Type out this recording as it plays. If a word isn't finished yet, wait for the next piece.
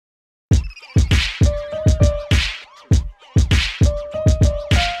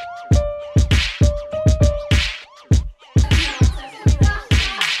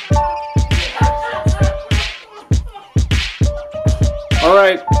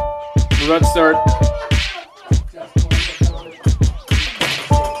We're about to start.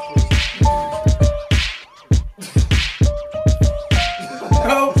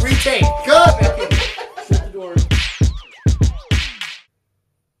 No, retake. Good. Shut the door.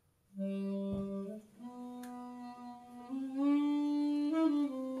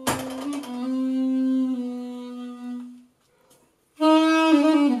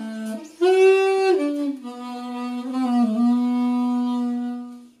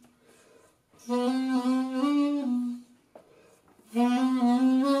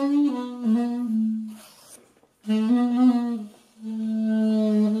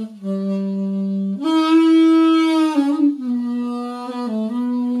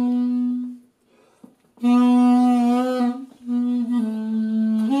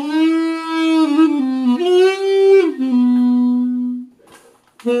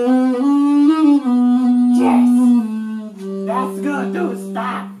 That's good, dude.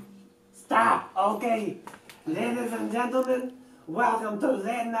 Stop. Stop. Okay. Ladies and gentlemen, welcome to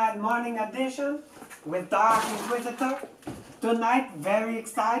Late Night Morning Edition with Darg Inquisitor. Tonight, very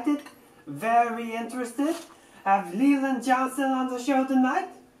excited, very interested. Have LeLand Johnson on the show tonight.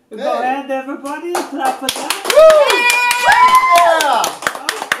 Go ahead, everybody. Clap for that.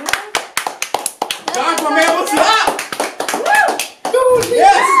 Darg, my man, what's up? Dude,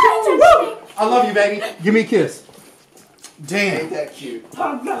 yes. I love you, baby. Give me a kiss. Damn. Ain't that cute?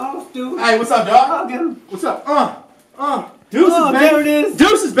 Hug the host, dude. Hey, what's up, dog? Hug him. What's up? Deuces, Oh, baby. there it is.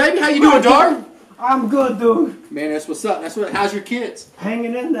 Deuces, baby. How you doing, Darg? I'm good, dude. Man, that's what's up. How's your kids?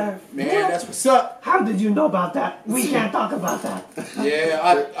 Hanging in there. Man, that's what's up. How did you know about that? We can't talk about that.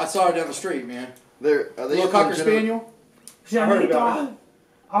 Yeah, I saw her down the street, man. Are they Little Cocker Spaniel. Shall we about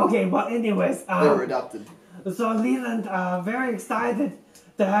go? Okay, but anyways, They were adopted. so LeLand, very excited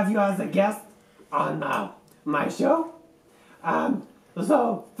to have you as a guest on my show.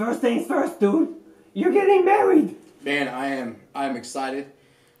 So first things first, dude. You're getting married. Man, I'm excited.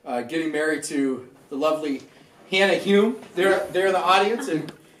 Getting married to the lovely Hannah Hume. They're in the audience in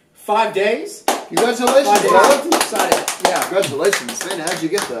 5 days. Congratulations, 5 days. bro. Excited. Yeah. Congratulations, man. How'd you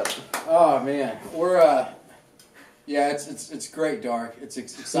get that? Oh man, we're yeah, it's great, Darg. It's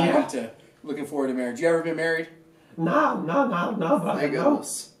exciting Yeah. to looking forward to marriage. You ever been married? No, brother, Thank no.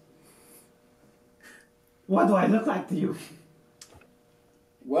 goodness. What do I look like to you?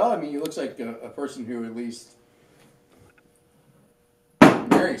 Well, I mean, you looks like a person who at least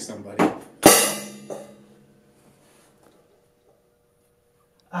marries somebody.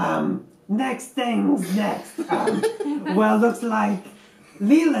 Next things next. Well, looks like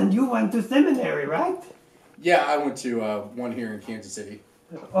LeLand, you went to seminary, right? Yeah, I went to one here in Kansas City.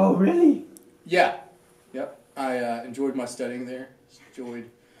 Oh, really? Yeah, yep. I enjoyed my studying there. Enjoyed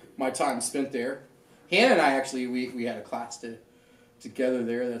my time spent there. Hannah and I actually we had a class together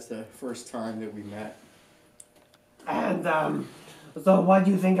there. That's the first time that we met. And so what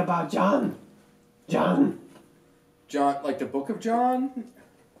do you think about John? John, Like the Book of John.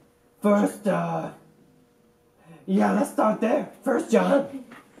 first, yeah, let's start there. First John.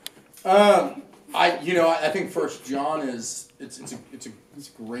 I think First John is it's a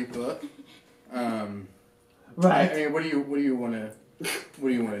great book. Right. I mean, what do you want to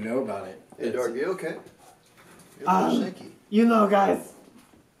know about it? Hey, Darg, you okay? You're a little shaky. You know, guys,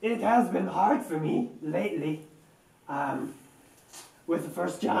 it has been hard for me lately, with the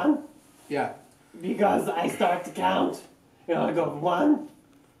First John, Yeah. because I start to count. You know, I go 1,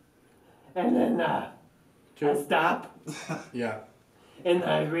 and then I stop, Yeah. and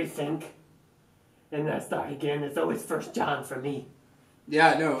I rethink, and I start again. It's always First John for me.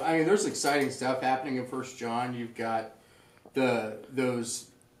 Yeah, no, I mean, there's exciting stuff happening in First John. You've got those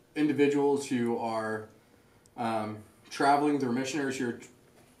individuals who are traveling. They're missionaries.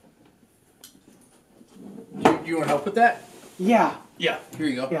 You want help with that? Yeah, Yeah. Here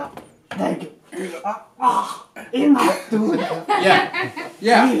you go. yeah. Thank you. Enough, dude. Yeah.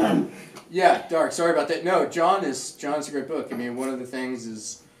 Yeah. LeLand. Yeah, Darg. Sorry about that. No, John's a great book. I mean, one of the things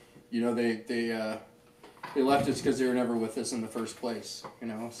is, they left us because they were never with us in the first place.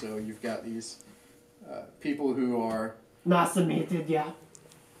 So you've got these people who are Not submitted, yeah.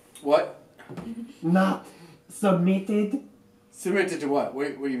 what? Not submitted. Submitted to what?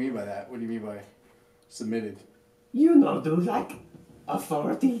 What do you mean by that? What do you mean by submitted? You know, dude, like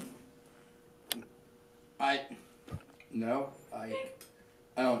authority. I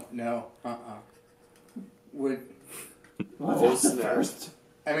don't know. Would Well, Oh, that's the snap. first.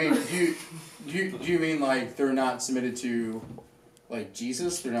 I mean, do you mean like they're not submitted to like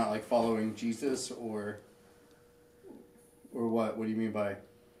Jesus? They're not like following Jesus, or what? What do you mean by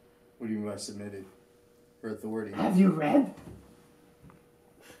submitted or authority? Have you read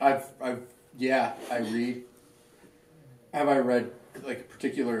Yeah, I read. Have I read like a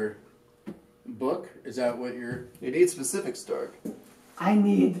particular book? Is that what you're? You need specifics, Darg. I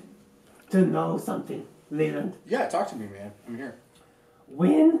need to know something, LeLand. Yeah, talk to me, man. I'm here.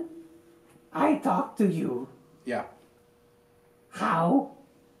 When I talk to you, Yeah. how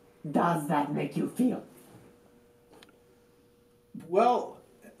does that make you feel? Well,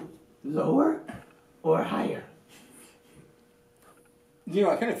 Lower or higher? you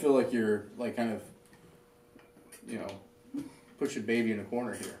know, I kind of feel like you're like kind of, you know, push a baby in a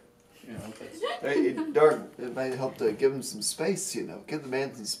corner here. You know, that's, Hey, Darg, it might help to give him some space, you know. Give the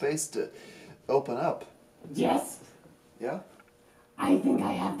man some space to open up. Yes, Yeah? I think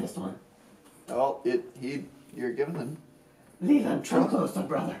I have this one. Well, you're giving him. LeLand, come closer,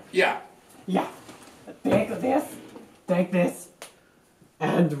 brother. yeah. Yeah. Take this,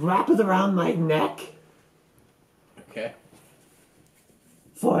 and wrap it around my neck Okay.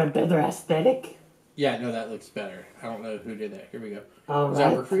 for a better aesthetic. Yeah, no, that looks better. I don't know who did that. Here we go. All Does that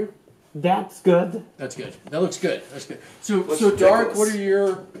right. work for you? That's good. That's good. That looks good. That's good. So, What's Dark, ridiculous?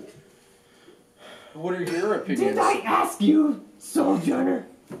 what are your opinions? Did I ask you, Soul Journer?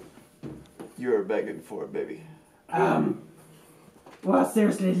 You're begging for it, baby. Well,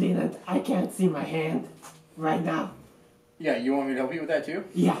 seriously, LeLand, I can't see my hand right now. Yeah, you want me to help you with that too?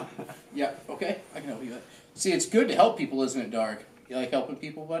 Yeah. Yeah. Okay, I can help you with that. See, it's good to help people, isn't it, Dark? You like helping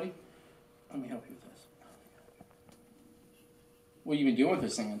people, buddy? Let me help you with this. What have you been doing with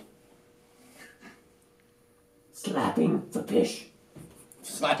this hand? Slapping the fish.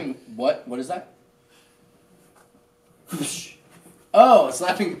 Slapping what? What is that? Oh,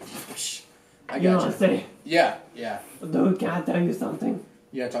 slapping. I You know got what you. I'm saying? Yeah, yeah, Dude, can I tell you something?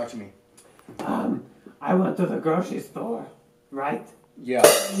 yeah. Talk to me. I went to the grocery store, right? Yeah.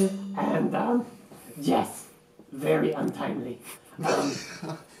 And, yes, very untimely.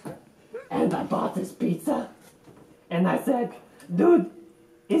 And I bought this pizza, and I said, dude,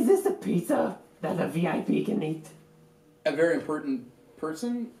 is this a pizza that a VIP can eat? A very important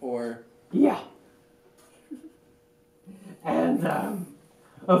person, or Yeah. And,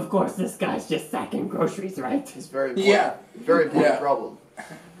 of course, this guy's just sacking groceries, right? It's very important. Yeah. Very important Yeah. problem.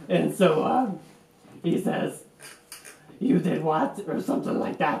 And so, he says, you did what? Or something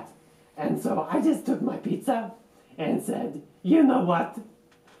like that. And so I just took my pizza and said, you know what?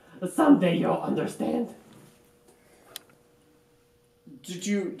 Someday you'll understand. did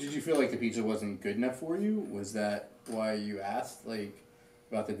you feel like the pizza wasn't good enough for you? Was that why you asked, like,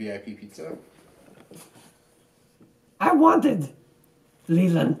 about the VIP pizza? I wanted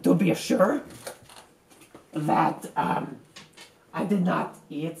LeLand to be sure that I did not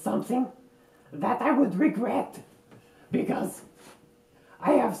eat something that I would regret because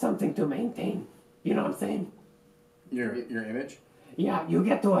I have something to maintain. You know what I'm saying? Your image? Yeah, you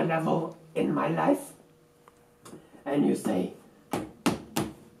get to a level in my life and you say,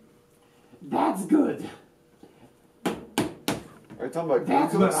 that's good. Are you talking about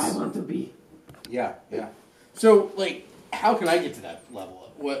That's where glucose? I want to be. Yeah, yeah. So, like, how can I get to that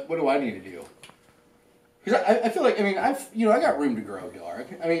level? What do I need to do? Because I feel like, I mean, I got room to grow, Darg.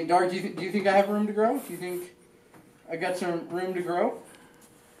 I mean, Darg, do you think I have room to grow? Do you think I got some room to grow?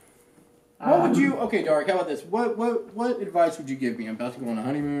 What would you? Okay, Darg. How about this? What advice would you give me? I'm about to go on a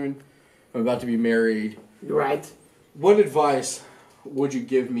honeymoon. I'm about to be married. You're right. What advice would you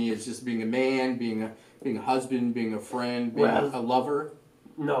give me as just being a man, being a husband, being a friend, being Well- a lover?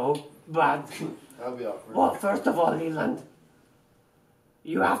 No, but That'll be awkward. well, first of all, LeLand,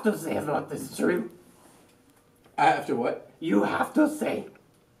 you have to say what is true. I have to what? You have to say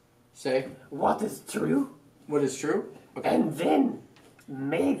Say what is true, what is true? Okay. and then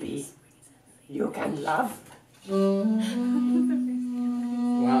maybe you can love.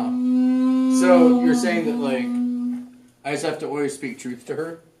 Wow. So you're saying that, like, I just have to always speak truth to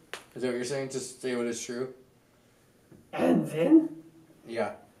her? Is that what you're saying? Just say what is true? And then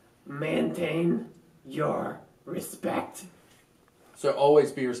Yeah. maintain your respect. So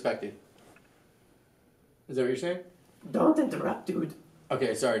always be respected. Is that what you're saying? Don't interrupt, dude.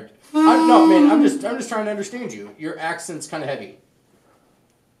 Okay, sorry. No, man, I'm just trying to understand you. Your accent's kind of heavy.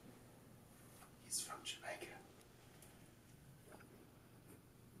 He's from Jamaica.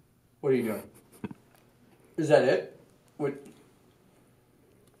 What are you doing? Is that it? What?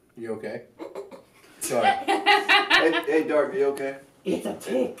 You okay? Sorry. Hey, Darg, you okay? It's a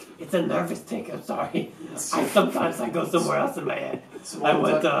tick. It's a nervous tick. I'm sorry. Sometimes I go somewhere else in my head. I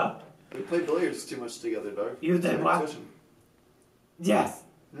went, We played billiards too much together, Darg. You did It's what? competition. Yes.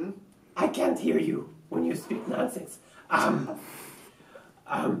 Hmm? I can't hear you when you speak nonsense.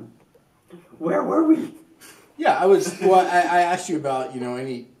 Where were we? Yeah, I was. Well, I asked you about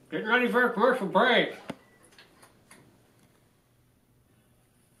any. Getting ready for a commercial break.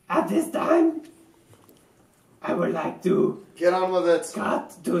 At this time, I would like to Get on with it.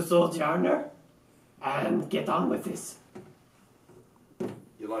 cut to Soul Journer and get on with this.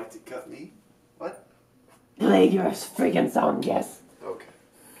 You like to cut me? What? Play your friggin' song, yes. Okay.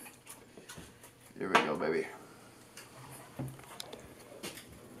 Here we go, baby.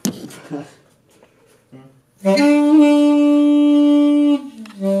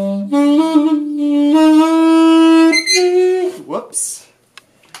 Whoops.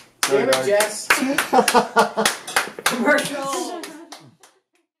 Damn it, Jess. Commercial.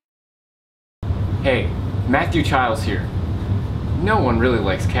 Hey, Matthew Chiles here. No one really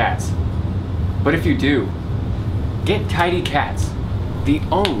likes cats. But if you do, get Tidy Cats. The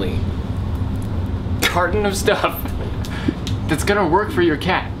only carton of stuff that's gonna work for your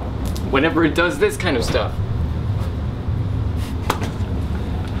cat whenever it does this kind of stuff.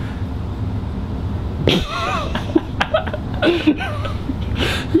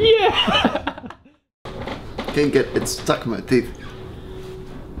 Yeah! Can't get it stuck in my teeth.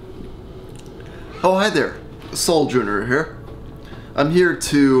 Oh, hi there. Soul Journer here. I'm here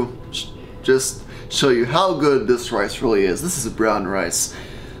to just show you how good this rice really is. This is a brown rice.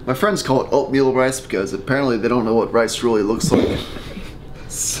 My friends call it oatmeal rice because apparently they don't know what rice really looks like.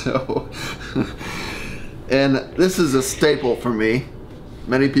 So, and this is a staple for me.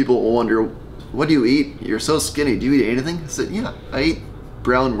 Many people will wonder, what do you eat? You're so skinny. Do you eat anything? I said, yeah, I eat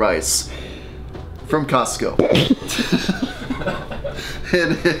brown rice from Costco.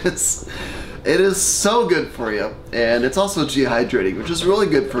 It is so good for you, and it's also dehydrating, which is really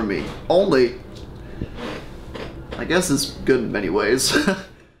good for me. Only, I guess it's good in many ways.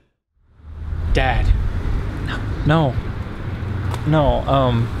 Dad. No.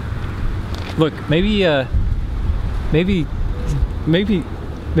 Look, maybe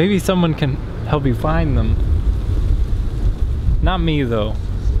someone can help you find them. Not me, though.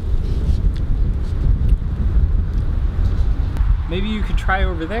 Maybe you could try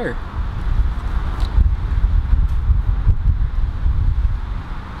over there.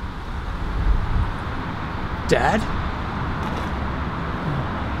 Dad?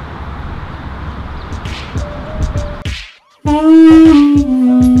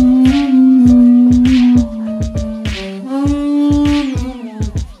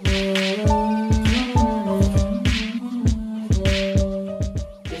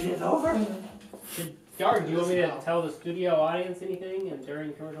 Is it over? Darg, do you want me to tell the studio audience anything and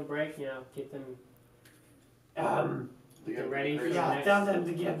during commercial break, get them get ready for the Yeah, next... tell them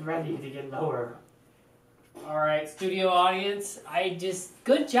to get ready to get lower. Alright, studio audience,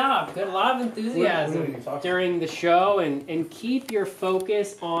 good job. Good, a lot of enthusiasm during the show, and keep your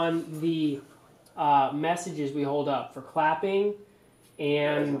focus on the messages we hold up for clapping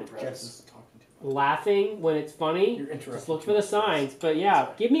and laughing when it's funny. Just look for the signs. But yeah,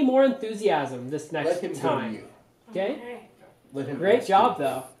 give me more enthusiasm this next time. Okay? Great job,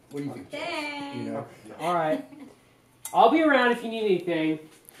 though. What do you think? Thanks. Alright. I'll be around if you need anything.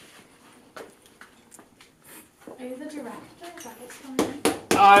 Are you the director? Is that what's going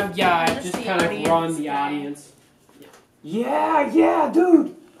on? Yeah, I Just just the kind of audience run the guy. audience. Yeah,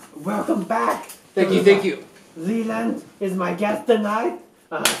 dude. Welcome back. Thank you. LeLand is my guest tonight.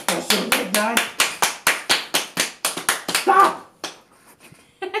 Special late night. Stop!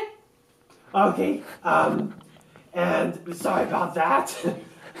 Okay, and sorry about that.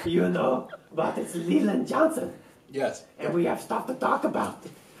 But it's LeLand Johnson. Yes. And we have stuff to talk about.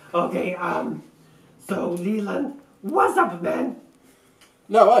 Okay, so LeLand, what's up, man?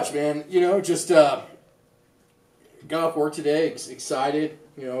 Not much, man. Just got off work today. Excited,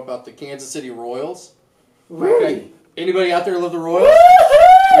 about the Kansas City Royals. Really? Okay. Anybody out there love the Royals?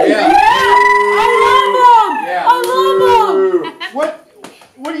 Yeah! I love them! Yeah.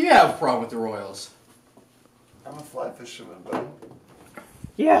 What do you have a problem with the Royals? I'm a fly fisherman, buddy.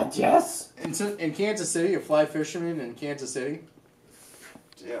 Yeah, Jess. In Kansas City, a fly fisherman in Kansas City.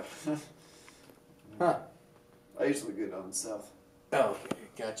 Yeah. Huh. I usually go down south. Oh, okay,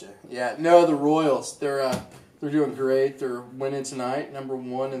 gotcha. Yeah, no, the Royals. They're doing great. They're winning tonight,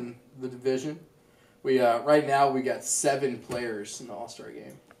 #1 in the division. We right now we got 7 players in the All-Star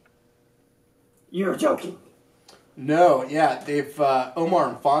game. You're joking. No, yeah, they've Omar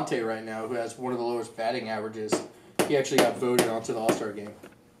Infante right now, who has one of the lowest batting averages. He actually got voted onto the All-Star game.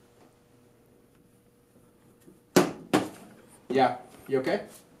 Yeah, you okay?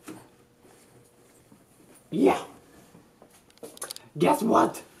 Yeah. Guess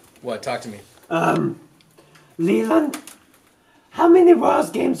what? What? Talk to me. LeLand, how many Royals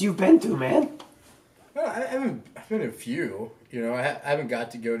games you been to, man? I've been to a few. You know, I haven't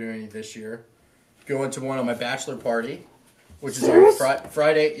got to go to any this year. Going to one on my bachelor party, which is on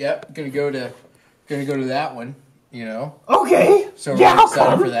Friday. Yep, gonna go to that one. You know. Okay. So we're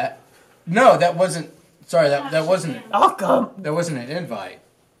excited for that. No, that wasn't. Sorry, that wasn't. I'll come. That wasn't an invite.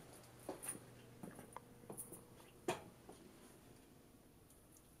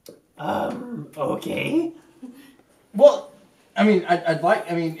 Okay. Well, I mean, I'd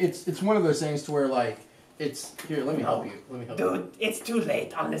like. I mean, it's one of those things to where like it's here. Let me help you. Dude, it's too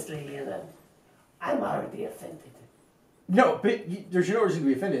late. Honestly, Leland. I'm already offended. No, but there's no reason to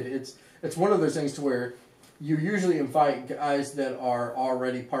be offended. It's one of those things to where you usually invite guys that are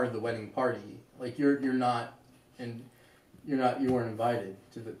already part of the wedding party. Like you weren't invited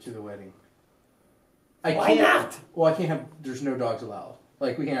to the wedding. Why not? Well, I can't have. There's no dogs allowed.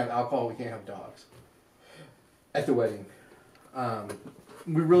 Like we can't have alcohol. We can't have dogs at the wedding.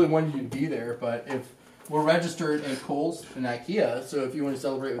 We really wanted you to be there, but if we're registered in Kohl's and IKEA, so if you want to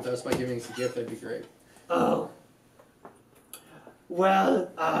celebrate with us by giving us a gift, that'd be great. Oh. Well,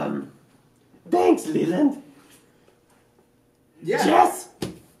 thanks, Leland. Yeah. Jess,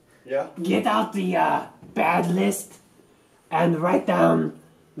 Yeah? get out the bad list and write down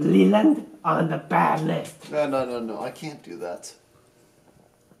Leland on the bad list. No. I can't do that.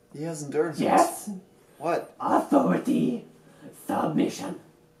 He hasn't earned it. Jess, What? authority, submission.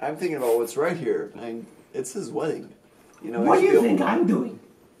 I'm thinking about what's right here. It's his wedding. You know. What do I you feel- think I'm doing?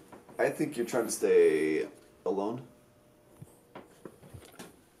 I think you're trying to stay alone.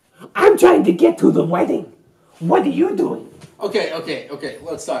 I'm trying to get to the wedding. What are you doing? Okay.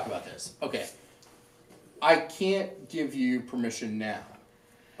 Let's talk about this. Okay. I can't give you permission now.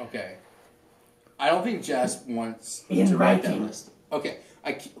 Okay. I don't think Jess wants In to write that writing. list. Okay.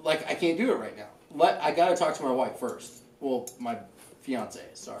 I can't do it right now. I gotta talk to my wife first. Well, my fiance.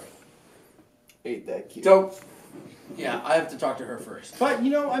 Sorry. Ain't that cute? So, yeah, I have to talk to her first. But, you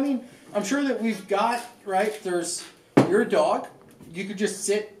know, I mean, I'm sure that we've got, right, you're a dog. You could just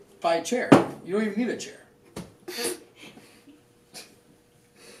sit by a chair. You don't even need a chair.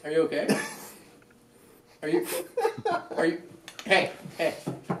 Are you okay? Are you, hey.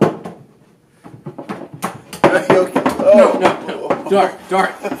 Oh. No.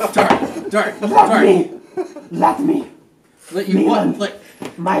 Darg. Let me. Let you what? Like,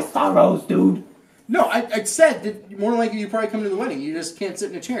 My sorrows, dude. no, I said that more than likely you probably come to the wedding. You just can't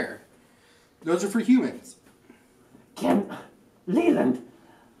sit in a chair. Those are for humans. Leland,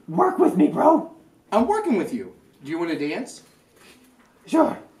 work with me, bro. I'm working with you. Do you want to dance?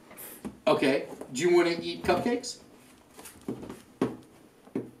 Sure. Okay. Do you want to eat cupcakes? Do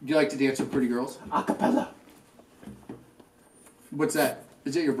you like to dance with pretty girls? Acapella. What's that?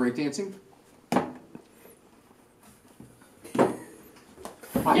 Is it your breakdancing?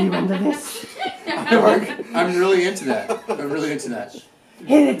 Are you into this? I'm really into that.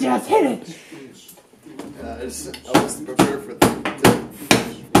 Hit it, Jess, hit it. I wasn't prepared for that.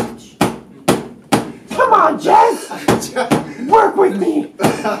 Come on, Jess. Work with me. Do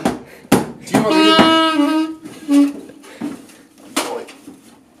you want me to...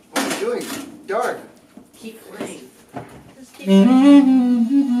 What are you doing? Darg. Keep playing. Just keep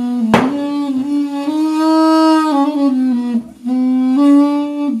playing.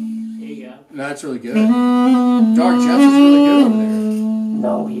 There you go. No, that's really good. Darg, Jess is really good over there.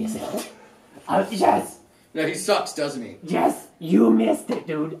 No, he isn't. Jess, No, he sucks, doesn't he? Jess, you missed it,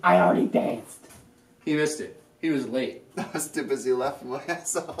 dude. I already danced. He missed it. He was late. I was too busy laughing my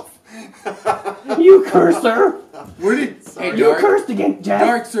ass off. You cursor. Where did... Hey, You Darg. cursed again, Jess.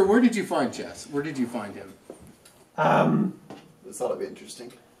 Darg, sir, where did you find Jess? Where did you find him? This ought to be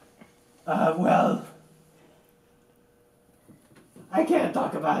interesting. Well, I can't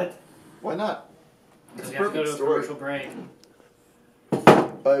talk about it. Why not? We It's a have to go to perfect a story. commercial break.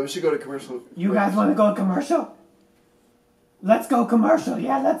 We should go to commercial. You guys want to go commercial? Let's go commercial.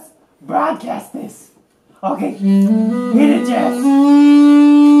 Yeah, let's broadcast this. Okay, hit it, Jess. Is the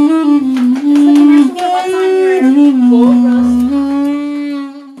commercial for what's on your gold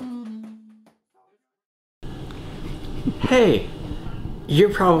rust? Hey,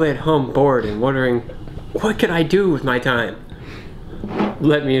 you're probably at home bored and wondering, what can I do with my time?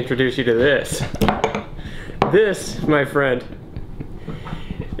 Let me introduce you to this. This, my friend,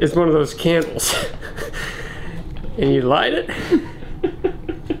 is one of those candles. And you light it,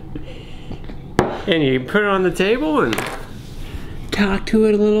 and you put it on the table and talk to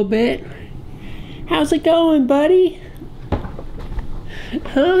it a little bit. How's it going, buddy?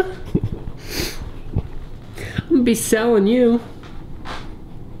 Huh? I'm gonna be selling you.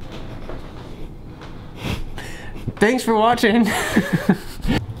 Thanks for watching.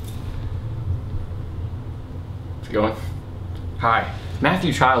 Hi,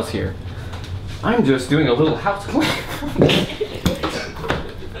 Matthew Chiles here. I'm just doing a little house cleaning.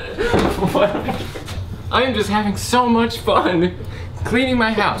 I'm just having so much fun cleaning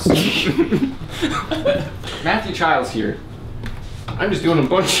my house. Matthew Chiles here. I'm just doing a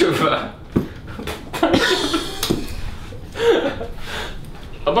bunch of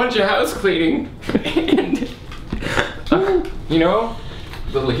house cleaning, and you know,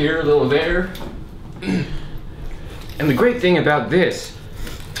 a little here, a little there. And the great thing about this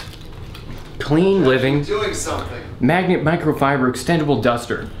clean living Doing something. magnet microfiber extendable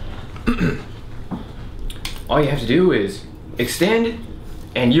duster. All you have to do is extend,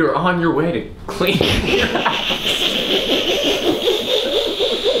 and you're on your way to clean your house.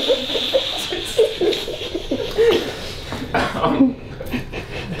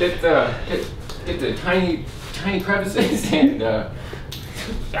 Get the tiny crevices and I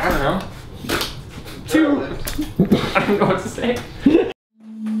don't know. I don't know what to say.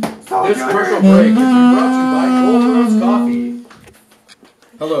 This commercial break is brought to you by Gold Roast Coffee.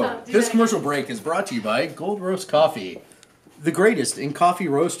 Hello. This commercial break is brought to you by Gold Roast Coffee, the greatest in coffee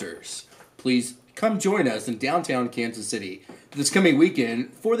roasters. Please come join us in downtown Kansas City this coming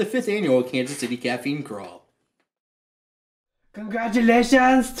weekend for the 5th annual Kansas City Caffeine Crawl.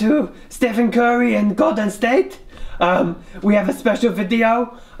 Congratulations to Stephen Curry and Golden State. We have a special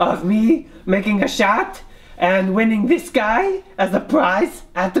video of me making a shot and winning this guy as a prize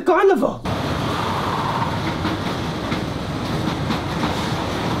at the carnival.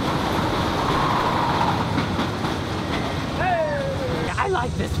 Hey, I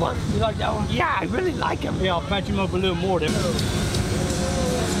like this one. You like that one? Yeah, I really like him. Yeah, I'll patch him up a little more then.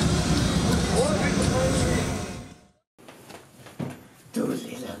 Dude,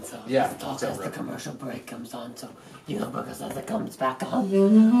 LeLand, so Yeah, let's talk what's up, as bro? the commercial break comes on, so, you know, because as it comes back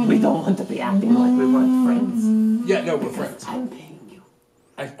on, we don't want to be acting like we weren't friends. Yeah, no, we're friends. I'm paying you.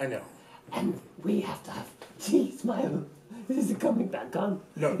 I know. And we have to have, gee, smile. Is it coming back on?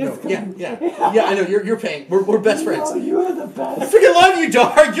 No, It's yeah, coming- yeah. Yeah, I know, you're paying. We're best friends. No, you're the I best. freaking love you,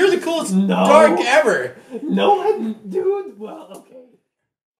 Darg. You're the coolest No. Darg ever. No, dude, well, okay.